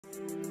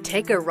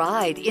Take a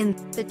ride in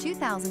the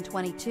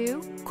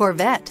 2022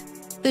 Corvette.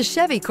 The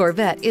Chevy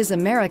Corvette is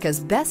America's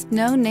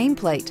best-known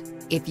nameplate.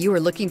 If you are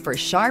looking for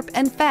sharp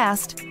and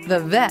fast, the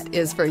Vette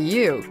is for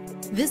you.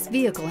 This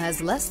vehicle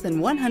has less than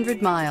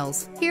 100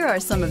 miles. Here are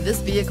some of this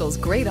vehicle's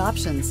great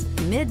options: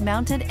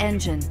 mid-mounted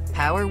engine,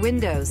 power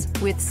windows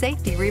with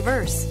safety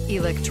reverse,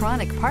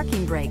 electronic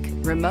parking brake,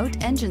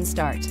 remote engine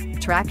start,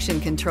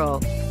 traction control,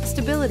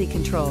 stability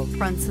control,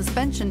 front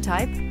suspension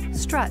type,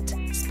 strut,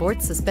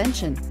 sports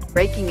suspension,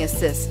 braking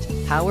assist,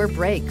 power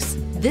brakes.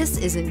 This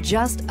isn't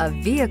just a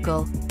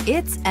vehicle,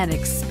 it's an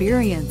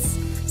experience.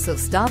 So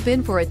stop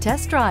in for a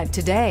test drive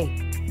today.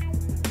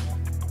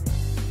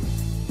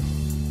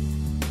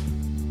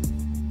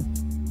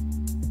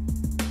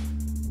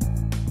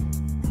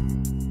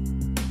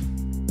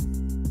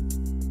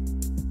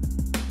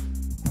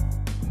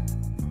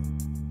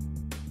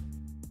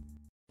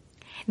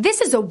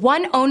 This is a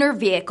one-owner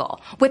vehicle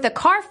with a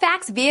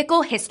Carfax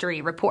Vehicle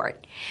History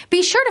Report.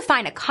 Be sure to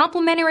find a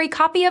complimentary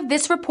copy of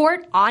this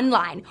report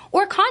online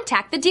or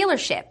contact the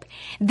dealership.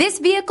 This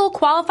vehicle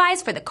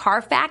qualifies for the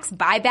Carfax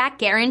Buyback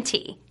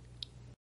Guarantee.